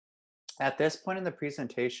At this point in the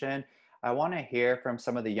presentation, I want to hear from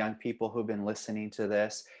some of the young people who've been listening to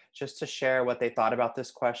this, just to share what they thought about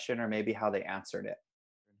this question or maybe how they answered it.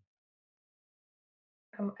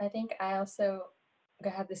 I think I also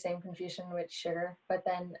had the same confusion with sugar, but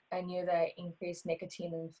then I knew that increased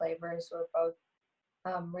nicotine and flavors were both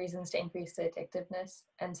reasons to increase the addictiveness,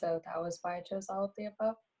 and so that was why I chose all of the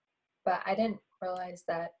above. But I didn't realize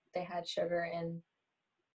that they had sugar in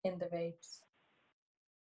the vapes.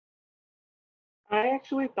 I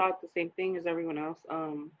actually thought the same thing as everyone else.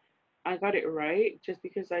 I got it right just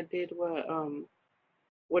because I did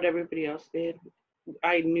what everybody else did.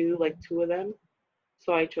 I knew like two of them,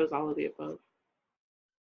 so I chose all of the above.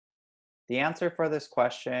 The answer for this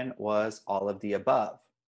question was all of the above.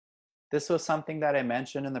 This was something that I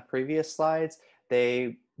mentioned in the previous slides.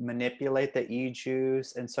 They manipulate the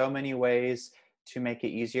e-juice in so many ways to make it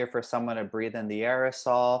easier for someone to breathe in the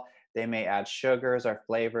aerosol. They may add sugars or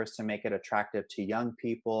flavors to make it attractive to young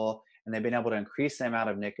people, and they've been able to increase the amount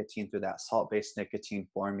of nicotine through that salt-based nicotine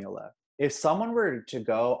formula. If someone were to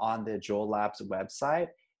go on the JUUL Labs website,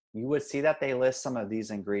 you would see that they list some of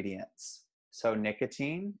these ingredients. So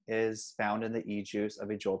nicotine is found in the e-juice of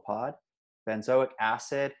a JUUL pod. Benzoic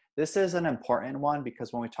acid, this is an important one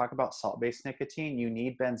because when we talk about salt-based nicotine, you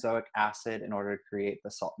need benzoic acid in order to create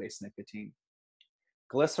the salt-based nicotine.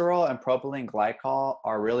 Glycerol and propylene glycol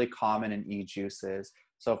are really common in e-juices.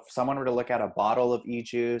 So if someone were to look at a bottle of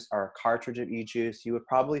e-juice or a cartridge of e-juice, you would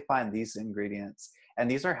probably find these ingredients.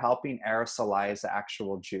 And these are helping aerosolize the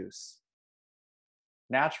actual juice.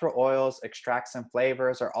 Natural oils, extracts, and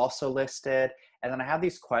flavors are also listed. And then I have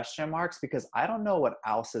these question marks because I don't know what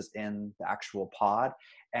else is in the actual pod.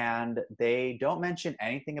 And they don't mention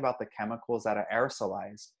anything about the chemicals that are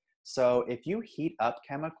aerosolized. So if you heat up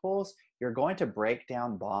chemicals, you're going to break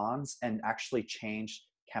down bonds and actually change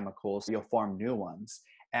chemicals. You'll form new ones.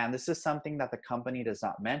 And this is something that the company does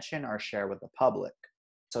not mention or share with the public.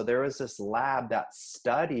 So there was this lab that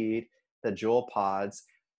studied the JUUL pods,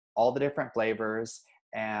 all the different flavors,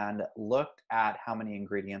 and looked at how many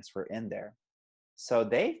ingredients were in there. So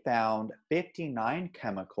they found 59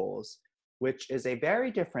 chemicals, which is a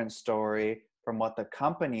very different story from what the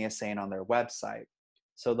company is saying on their website.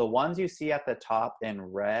 So the ones you see at the top in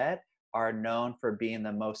red are known for being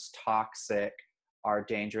the most toxic, are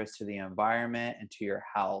dangerous to the environment and to your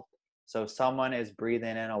health. So if someone is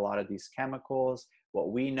breathing in a lot of these chemicals,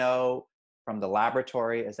 what we know from the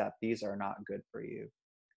laboratory is that these are not good for you.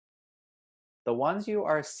 The ones you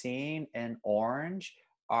are seeing in orange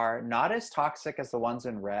are not as toxic as the ones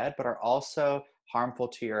in red, but are also harmful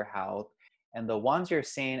to your health. And the ones you're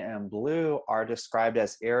seeing in blue are described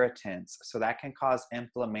as irritants. So that can cause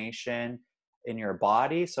inflammation in your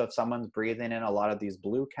body. So if someone's breathing in a lot of these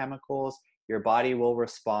blue chemicals, your body will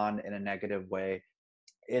respond in a negative way.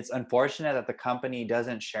 It's unfortunate that the company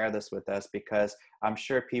doesn't share this with us because I'm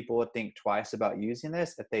sure people would think twice about using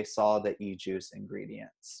this if they saw the e-juice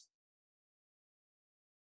ingredients.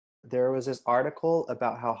 There was this article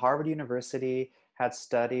about how Harvard University had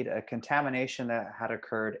studied a contamination that had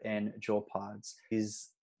occurred in JUUL pods. These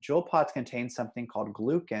JUUL pods contain something called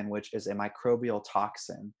glucan, which is a microbial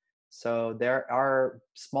toxin. So there are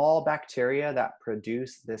small bacteria that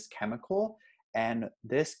produce this chemical, and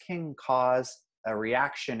this can cause a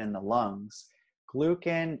reaction in the lungs.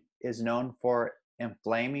 Glucan is known for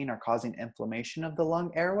inflaming or causing inflammation of the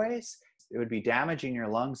lung airways. It would be damaging your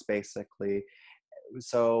lungs basically.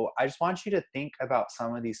 So I just want you to think about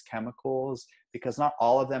some of these chemicals because not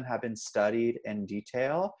all of them have been studied in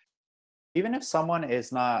detail. Even if someone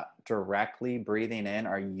is not directly breathing in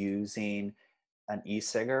or using an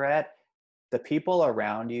e-cigarette, the people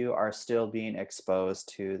around you are still being exposed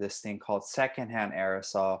to this thing called secondhand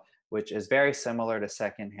aerosol, which is very similar to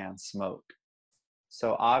secondhand smoke.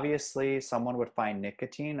 So obviously someone would find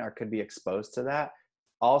nicotine or could be exposed to that.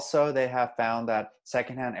 Also, they have found that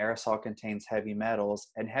secondhand aerosol contains heavy metals,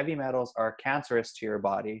 and heavy metals are cancerous to your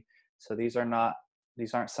body. So these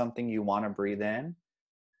aren't something you want to breathe in.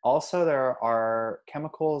 Also, there are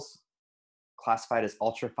chemicals classified as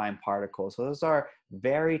ultrafine particles. So those are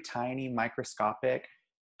very tiny microscopic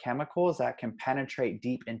chemicals that can penetrate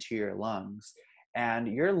deep into your lungs. And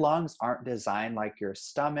your lungs aren't designed like your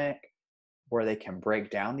stomach where they can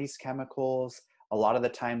break down these chemicals. A lot of the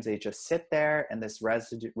times they just sit there and this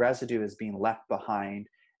residue is being left behind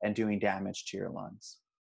and doing damage to your lungs.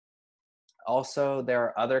 Also, there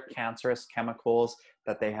are other cancerous chemicals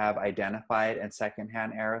that they have identified in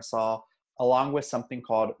secondhand aerosol, along with something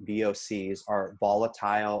called VOCs, or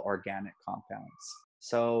volatile organic compounds.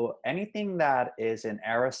 So anything that is an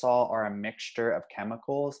aerosol or a mixture of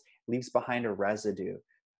chemicals leaves behind a residue.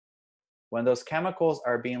 When those chemicals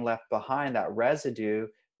are being left behind, that residue,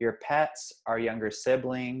 your pets, our younger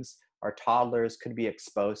siblings, our toddlers could be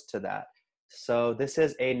exposed to that. So this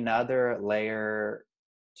is another layer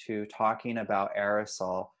to talking about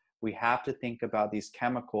aerosol. We have to think about these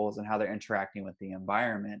chemicals and how they're interacting with the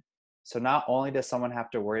environment. So not only does someone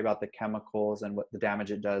have to worry about the chemicals and what the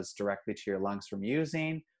damage it does directly to your lungs from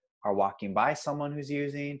using or walking by someone who's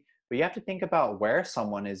using, but you have to think about where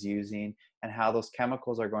someone is using and how those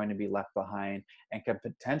chemicals are going to be left behind and can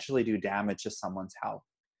potentially do damage to someone's health.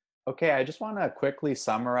 Okay, I just want to quickly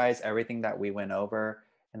summarize everything that we went over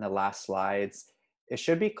in the last slides. It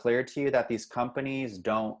should be clear to you that these companies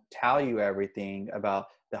don't tell you everything about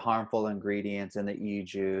the harmful ingredients in the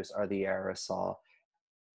e-juice or the aerosol.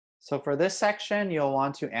 So for this section, you'll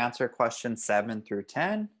want to answer questions 7 through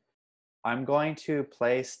 10. I'm going to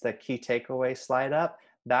place the key takeaway slide up.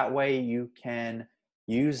 That way you can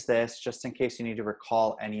use this just in case you need to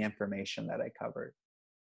recall any information that I covered.